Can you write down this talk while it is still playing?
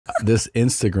this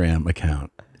Instagram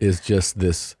account is just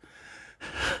this.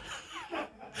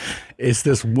 It's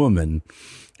this woman.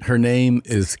 Her name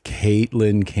is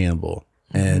Caitlin Campbell,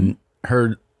 and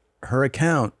her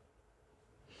account,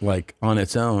 like on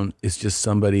its own, is just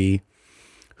somebody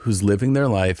who's living their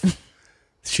life.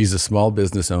 She's a small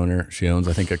business owner. She owns,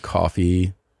 I think, a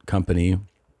coffee company,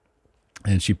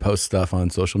 and she posts stuff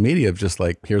on social media of just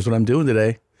like, here's what I'm doing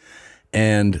today.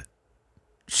 And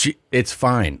it's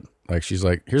fine. Like, she's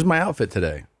like, here's my outfit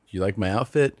today. You like my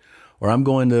outfit? Or I'm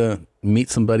going to meet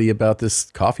somebody about this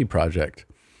coffee project.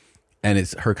 And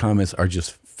her comments are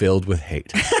just filled with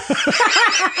hate.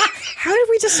 How did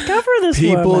we discover this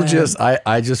People woman?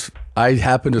 I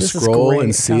happen to scroll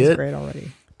and see it. Great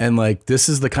already. And like, this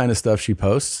is the kind of stuff she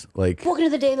posts. Like, welcome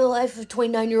to the day in the life of a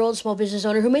 29-year-old small business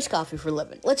owner who makes coffee for a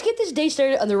living. Let's get this day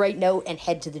started on the right note and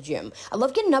head to the gym. I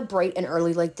love getting up bright and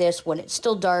early like this when it's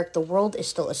still dark, the world is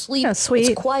still asleep. Yeah, sweet.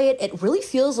 It's quiet. It really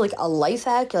feels like a life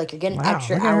hack, like you're getting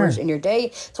extra hours in your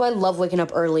day. So I love waking up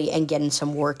early and getting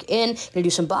some work in. Gonna do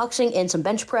some boxing and some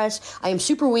bench press. I am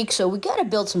super weak, so we gotta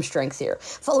build some strength here.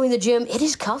 Following the gym, it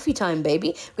is coffee time,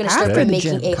 baby. We're gonna start by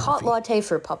making a hot latte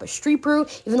for Papa Street Brew,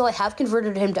 even though I have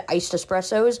converted him to iced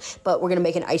espressos, but we're gonna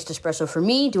make an iced espresso for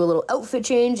me, do a little outfit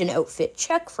change, an outfit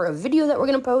check for a video that we're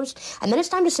gonna post, and then it's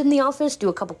time to sit in the office, do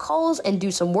a couple calls, and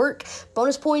do some work.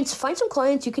 Bonus points, find some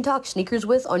clients you can talk sneakers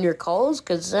with on your calls,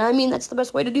 because, I mean, that's the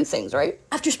best way to do things, right?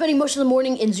 After spending most of the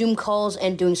morning in Zoom calls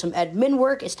and doing some admin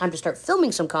work, it's time to start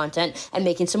filming some content and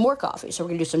making some more coffee. So we're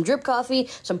gonna do some drip coffee,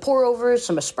 some pour-overs,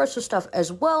 some espresso stuff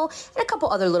as well, and a couple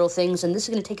other little things, and this is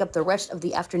gonna take up the rest of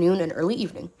the afternoon and early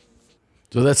evening.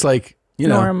 so that's like, you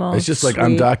know, Normal, it's just like, sweet.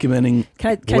 I'm documenting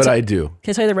what I do.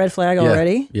 Can I tell you the red flag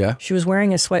already? Yeah. She was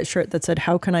wearing a sweatshirt that said,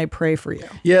 "How can I pray for you?"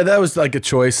 Yeah, that was like a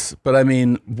choice. But I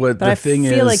mean, I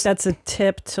feel like that's a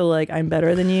tip to like, I'm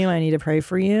better than you. I need to pray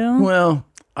for you. Well,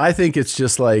 I think it's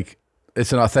just like,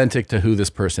 it's an authentic to who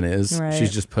this person is. Right.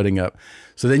 She's just putting up.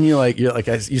 So then you're like,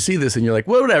 you see this and you're like,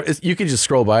 well, whatever. You can just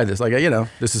scroll by this. Like, you know,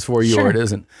 this is for you or it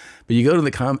isn't. But you go to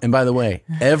the and by the way,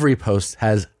 every post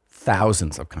has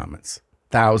thousands of comments.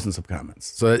 Thousands of comments.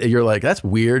 So you're like, that's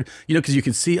weird. You know, because you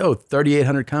can see,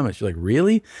 3,800 comments. You're like,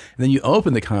 really? And then you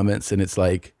open the comments and it's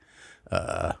like,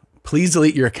 please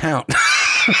delete your account.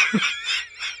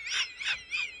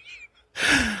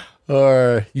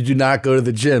 Or you do not go to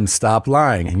the gym, stop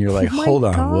lying. And you're like, hold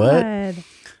on, what?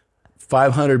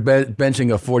 500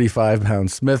 benching a 45-pound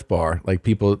Smith bar, like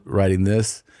people writing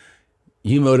this.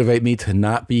 You motivate me to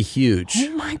not be huge.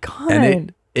 Oh my God.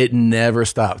 And it never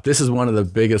stops. This is one of the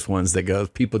biggest ones that goes,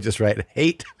 people just write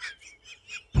hate.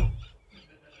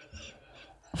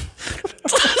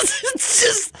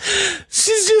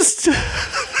 She's just.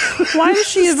 Why does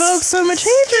she evoke so much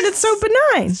hatred? It's so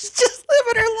benign. She's just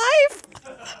living her life.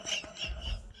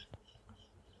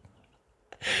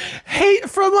 Hate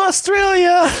from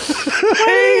Australia. Why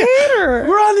do you hate her?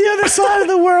 We're on the other side of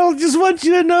the world. Just want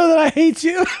you to know that I hate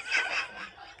you.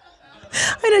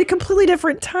 In a completely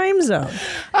different time zone.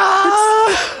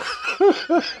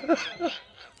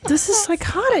 This is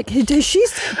psychotic. Does she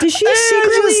secretly?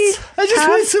 I just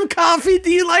want some coffee. Do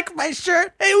you like my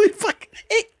shirt? Hey, we fucking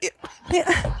hate you.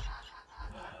 Yeah.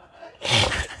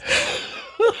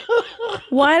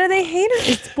 Why do they hate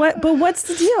her? But what's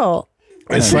the deal?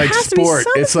 It's like sport.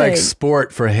 It's like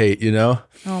sport for hate, you know?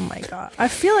 Oh my God. I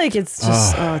feel like it's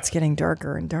just, it's getting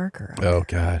darker and darker. Oh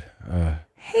God.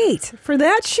 Hate for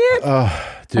that shit?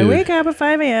 Dude. I wake up at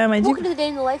 5 a.m. Welcome to the day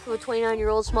in the life of a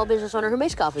 29-year-old small business owner who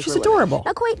makes coffee She's for a living. adorable.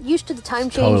 Not quite used to the time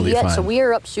change Totally yet, fine. so we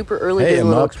are up super early Hey, doing a I'm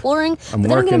little up. exploring. I'm But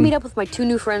then I'm going to working. meet up with my two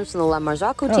new friends from the La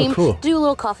Marzocco team cool. to do a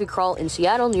little coffee crawl in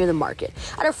Seattle near the market.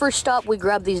 At our first stop, we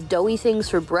grabbed these doughy things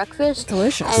for breakfast.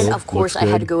 Delicious. And Cool. of course, Looks I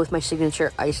had to good. go with my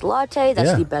signature iced latte.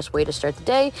 That's Yeah. the best way to start the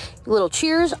day. A little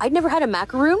cheers. I'd never had a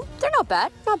macaroon. They're not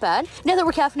bad. Not bad. Now that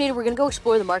we're caffeinated, we're going to go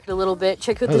explore the market a little bit.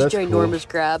 Check out this that's cool. ginormous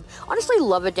grab. Honestly,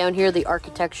 love it down here. The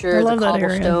architecture, I love the that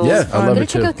area. cobblestones. Yeah, I I'm love gonna it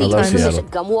check too. out the I love implicit Seattle.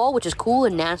 gum wall, which is cool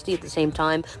and nasty at the same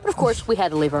time. But of course, we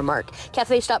had to leave our mark.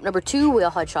 Cafe stop number 2, we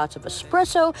all had shots of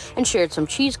espresso and shared some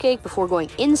cheesecake before going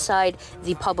inside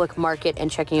the public market and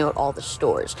checking out all the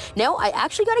stores. Now, I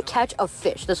actually got a catch of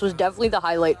fish. This was definitely the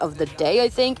highlight of the day, I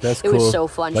think. That's It was cool. so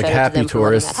fun. Like Shout out happy to them for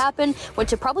letting tourists. that happen. Went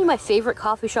to probably my favorite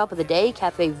coffee shop of the day,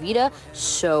 Cafe Vita.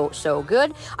 So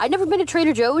good. I'd never been to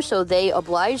Trader Joe's, so they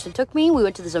obliged and took me. We we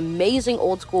went to this amazing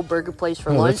old school burger place for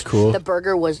Oh, lunch. that's cool. The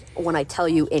burger was, when I tell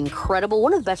you, incredible.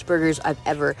 One of the best burgers I've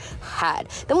ever had.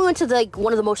 Then we went to like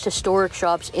one of the most historic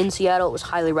shops in Seattle. It was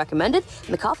highly recommended,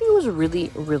 and the coffee was really,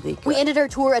 really good. We ended our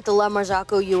tour at the La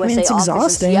Marzocco USA it's office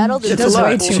exhausting. in Seattle. She does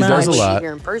way too She much. does a lot,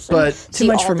 here in person, but see too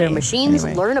much all for their me. machines,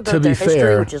 Anyway. learn To about be their history,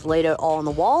 fair- which is laid out all on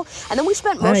the wall. And then we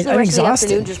spent most of the I'm rest of the exhausted.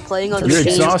 afternoon just playing on the You're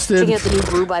machines, exhausted? checking out the new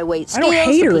brew by weight I don't scales,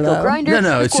 hate the her, Pico though. grinder,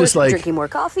 No, of it's course, just like- drinking more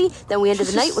coffee. Then we ended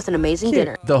the night with an amazing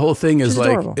dinner. The whole thing is She's like,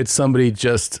 adorable. it's somebody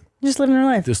just living her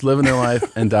life. living their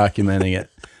life and documenting it.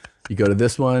 You go to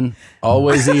this one,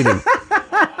 always eating.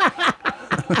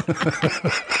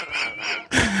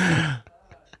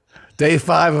 Day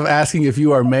 5 of asking if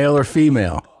you are male or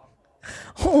female.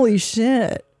 Holy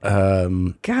shit.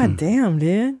 God damn,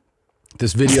 dude.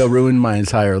 This video ruined my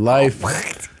entire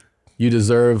life. You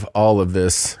deserve all of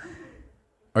this.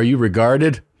 Are you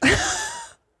regarded?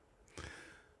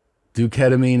 Do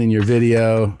ketamine in your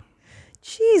video.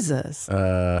 Jesus.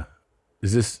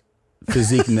 Is this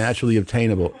physique naturally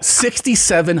obtainable?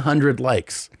 6,700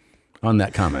 likes on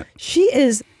that comment. She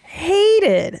is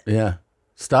hated. Yeah.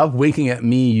 Stop winking at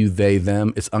me, you, they,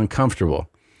 them. It's uncomfortable.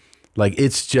 Like,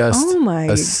 it's just Oh my-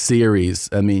 a series.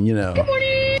 I mean, you know,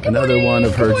 another one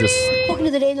of her just, Welcome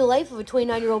to the day in the life of a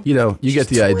 29-year-old. you know, you get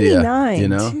the idea. 29, You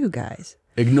know, too, guys.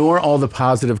 ignore all the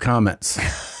positive comments.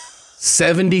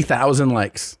 70,000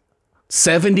 likes.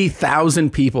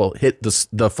 70,000 people hit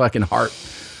the fucking heart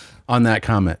on that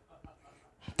comment.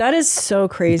 That is so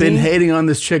crazy. Been hating on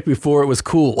this chick before it was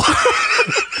cool.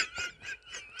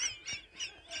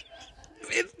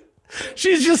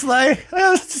 She's just like,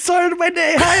 oh, started my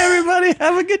day. Hi, everybody.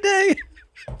 Have a good day.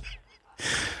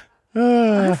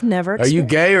 I've never Are you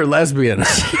gay or lesbian?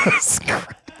 Jesus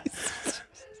Christ.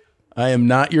 I am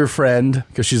not your friend.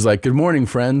 Because she's like, good morning,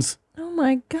 friends. Oh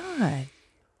my God.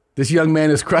 This young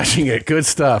man is crushing it. Good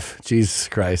stuff. Jesus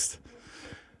Christ.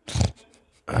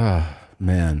 Oh,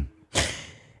 man.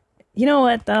 You know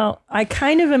what, though? I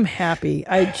kind of am happy.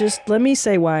 Let me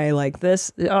say why I like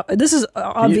this. This is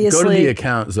obviously. Go to the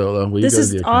account, Zolo. Will you This go to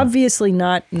is the account? obviously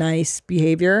not nice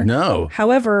behavior. No.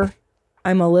 However,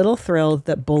 I'm a little thrilled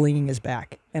that bullying is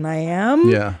back. And I am.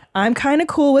 Yeah. I'm kind of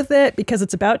cool with it because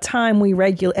it's about time we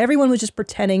regulate. Everyone was just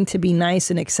pretending to be nice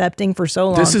and accepting for so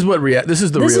long. This is what this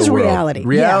is the This real is world. reality.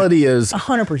 Reality Yeah. is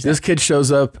 100%. This kid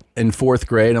shows up in 4th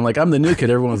grade. I'm like, I'm the new kid.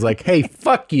 Everyone's like, hey,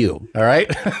 fuck you. All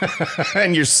right.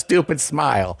 And your stupid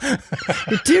smile.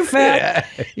 You're too fat.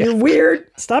 You're weird.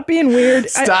 Stop being weird.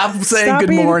 Stop saying good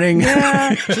morning.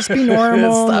 Yeah, just be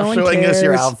normal. Stop no one showing us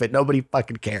your cares. outfit. Nobody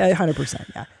fucking cares.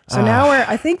 100%. Yeah. So now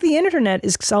I think the internet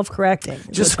is self-correcting.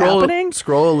 Just happening.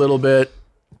 scroll a little bit,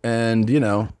 and you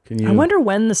know, can you? I wonder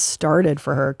when this started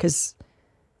for her, because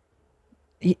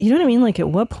you know what I mean. Like, at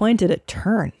what point did it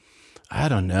turn? I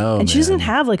don't know. And she doesn't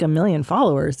have like 1 million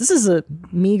followers. This is a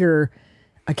meager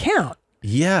account.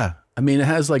 Yeah, I mean, it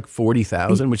has like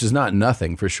 40,000, which is not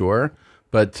nothing for sure.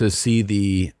 But to see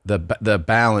the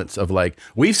balance of like,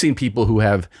 we've seen people who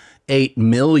have 8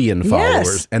 million followers,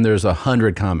 Yes. and there's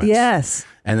 100 comments. Yes.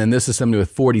 And then this is somebody with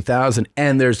 40,000,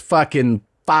 and there's fucking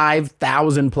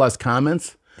 5,000 plus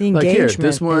comments. The Like here, engagement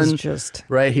this one is just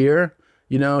right here.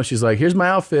 You know, she's like, "Here's my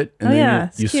outfit," and Oh, then yeah,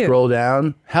 you it's cute. scroll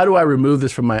down. How do I remove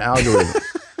this from my algorithm?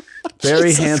 Very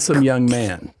Jesus handsome young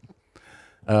man.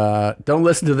 Don't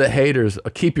listen to the haters.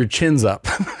 Keep your chins up.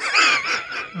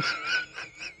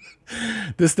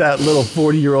 That little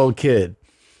 40-year-old kid.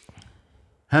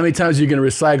 How many times are you going to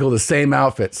recycle the same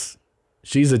outfits?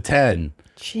 She's a 10.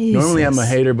 Jesus. Normally I'm a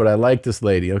hater, but I like this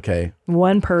lady. Okay.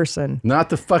 One person. Not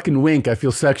the fucking wink. I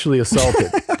feel sexually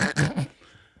assaulted.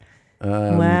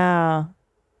 Wow.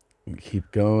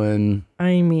 Keep going.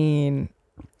 I mean,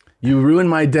 You ruined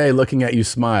my day looking at you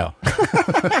smile.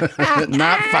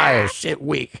 Not fire. Shit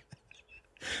weak.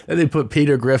 Then they put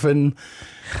Peter Griffin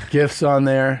gifts on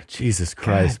there. Jesus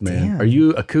Christ, God man. damn. Are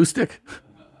you acoustic?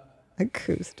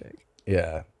 acoustic.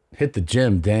 Yeah. Hit the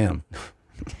gym. Damn.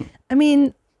 I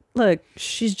mean, look,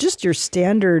 she's just your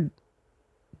standard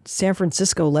San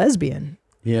Francisco lesbian.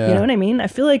 Yeah. You know what I mean? I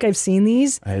feel like I've seen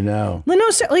these. I know. No,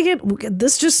 like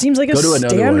this just seems like a Go to another one,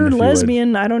 standard if you would.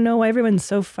 lesbian. I don't know why everyone's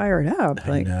so fired up. I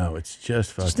Like, know. It's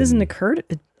just fucking. just doesn't occur.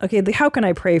 Okay, how can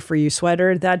I pray for you,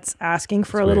 sweater? That's asking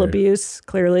for a little weird. abuse.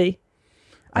 Clearly,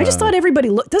 I just thought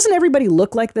doesn't everybody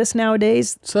look like this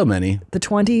nowadays? So many. The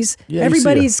 20s. Yeah, you see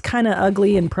Everybody's kind of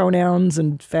ugly in pronouns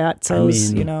and fat, so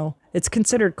mean- you know it's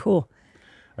considered cool.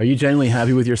 Are you genuinely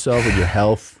happy with yourself, with your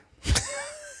health?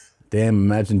 Damn,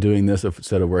 imagine doing this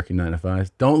instead of working 9 to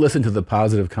 5. Don't listen to the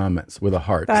positive comments with a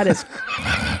heart. That is.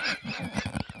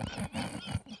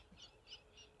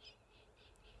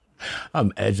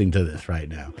 I'm edging to this right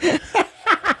now.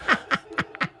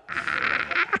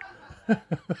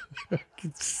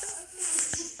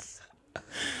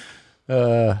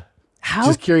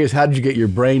 Just curious, how did you get your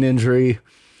brain injury?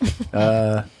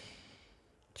 And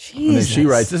then she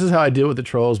writes, "This is how I deal with the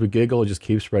trolls. We giggle and just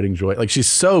keep spreading joy." Like, she's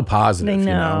so positive. I know. You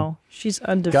know? She's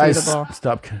undefeatable. Guys,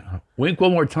 stop. Wink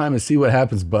one more time and see what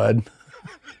happens, bud.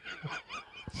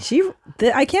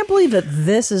 I can't believe that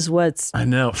this is what's I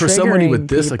know. For somebody with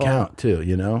this people. account too,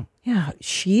 you know? Yeah,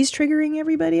 she's triggering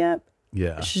everybody up.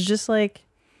 Yeah. She's just like,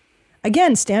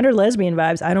 again, standard lesbian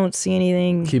vibes. I don't see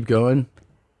anything. Keep going.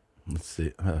 Let's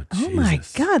see. Oh my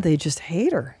God, they just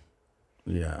hate her.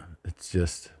 Yeah, it's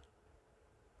just...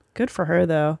 Good for her,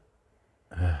 though.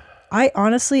 I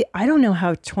honestly don't know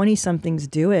how 20-somethings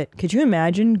do it. Could you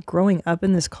imagine growing up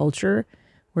in this culture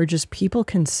where just people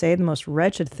can say the most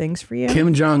wretched things for you?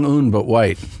 Kim Jong-un, but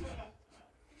white.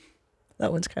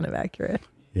 That one's kind of accurate.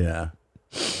 Yeah.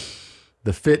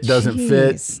 The fit doesn't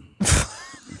fit.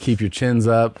 Keep your chins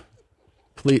up.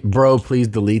 Please, bro, please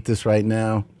delete this right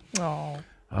now. Oh.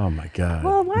 Oh my God.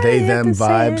 Well, why they, do you have them to say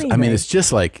vibes. anything? I mean, it's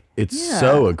just like, it's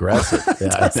so aggressive. Yeah.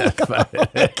 That's a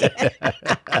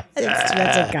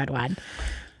good one.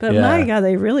 But my God,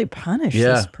 they really punish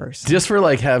this person. Just for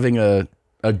like having a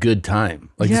good time.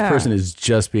 Like this person is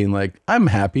just being like, I'm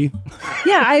happy.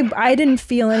 Yeah, I didn't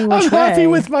feel any which I'm happy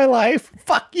with my life.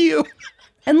 Fuck you.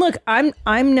 And look, I'm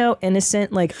no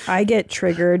innocent. Like, I get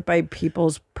triggered by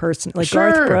people's person. Like,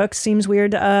 Garth Brooks seems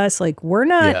weird to us. Like, we're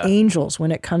not angels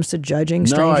when it comes to judging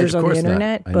strangers on the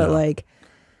internet. But like,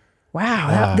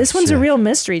 wow, this one's a real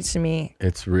mystery to me.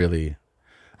 It's really,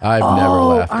 I've never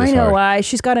laughed this hard. I know why.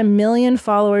 She's got 1 million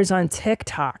followers on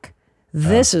TikTok.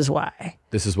 This is why.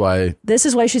 This is why. This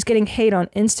is why she's getting hate on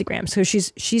Instagram. So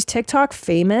she's TikTok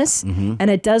famous,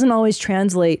 and it doesn't always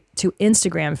translate to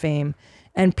Instagram fame.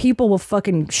 And people will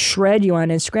fucking shred you on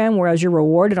Instagram, whereas you're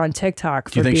rewarded on TikTok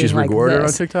for being like this. Do you think she's rewarded on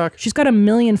TikTok? She's got 1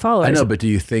 million followers. I know, but do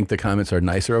you think the comments are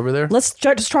nicer over there? Let's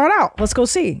just try it out. Let's go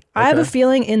see. Okay. I have a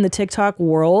feeling in the TikTok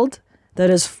world that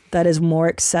is more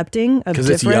accepting of difference. Because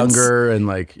it's younger and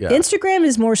like, Instagram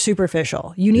is more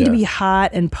superficial. You need to be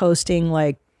hot and posting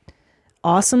like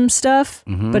awesome stuff.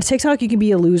 But TikTok, you can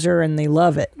be a loser and they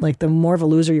love it. Like, the more of a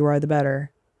loser you are, the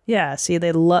better. Yeah, see,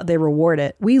 they reward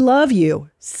it. We love you.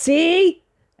 See?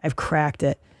 I've cracked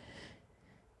it.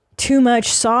 Too much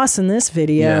sauce in this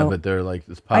video. Yeah, but they're like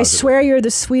this positive. I swear you're the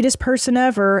sweetest person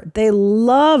ever. They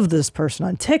love this person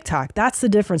on TikTok. That's the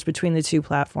difference between the two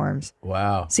platforms.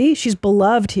 Wow. See, she's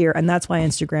beloved here, and that's why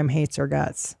Instagram hates her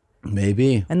guts.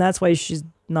 Maybe. And that's why she's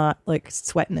not like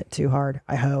sweating it too hard,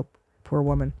 I hope. Poor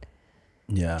woman.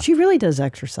 Yeah. She really does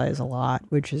exercise a lot,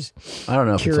 which is I don't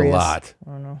know if it's a lot.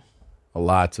 I don't know. A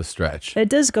lot's a stretch. It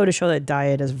does go to show that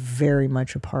diet is very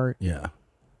much a part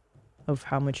of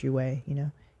how much you weigh, you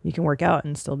know? You can work out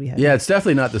and still be heavy. Yeah, it's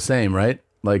definitely not the same, right?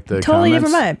 Like the totally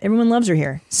comments. different vibe. Everyone loves her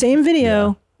here. Same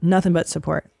video, nothing but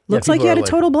support. Looks like you had a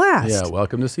total blast. Yeah,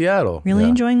 welcome to Seattle. Really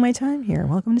enjoying my time here.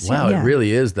 Welcome to Seattle. Wow, it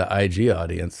really is the IG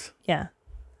audience. Yeah.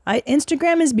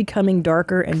 Instagram is becoming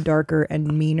darker and darker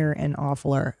and meaner and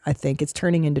awfuler. I think it's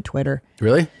turning into Twitter.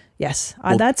 Really? Yes,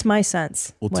 that's my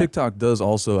sense. Well, TikTok does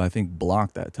also, I think,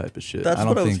 block that type of shit. That's I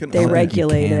don't what I was think gonna They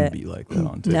regulate you can it. be like that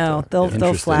on TikTok. No, they'll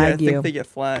Interesting. flag I you. think they get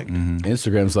flagged.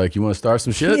 Instagram's like, you want to start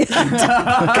some shit?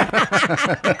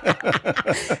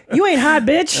 You ain't hot,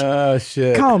 bitch. Oh,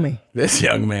 shit. Call me. This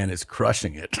young man is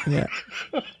crushing it. Yeah.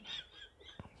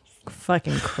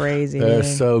 Fucking crazy. They're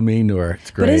dude. so mean to her. It's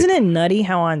great. But isn't it nutty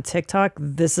how on TikTok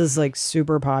this is like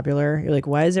super popular? You're like,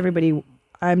 why is everybody?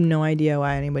 I have no idea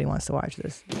why anybody wants to watch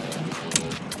this.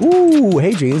 Ooh,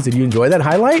 hey Jeans, did you enjoy that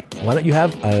highlight? Why don't you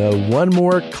have one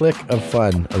more click of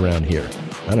fun around here?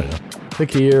 I don't know.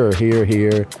 Click here or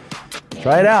here.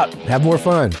 Try it out. Have more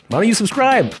fun. Why don't you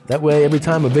subscribe? That way, every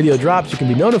time a video drops, you can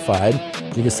be notified.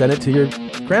 You can send it to your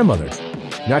grandmother.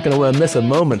 You're not going to miss a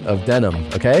moment of denim,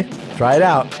 okay? Try it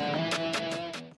out.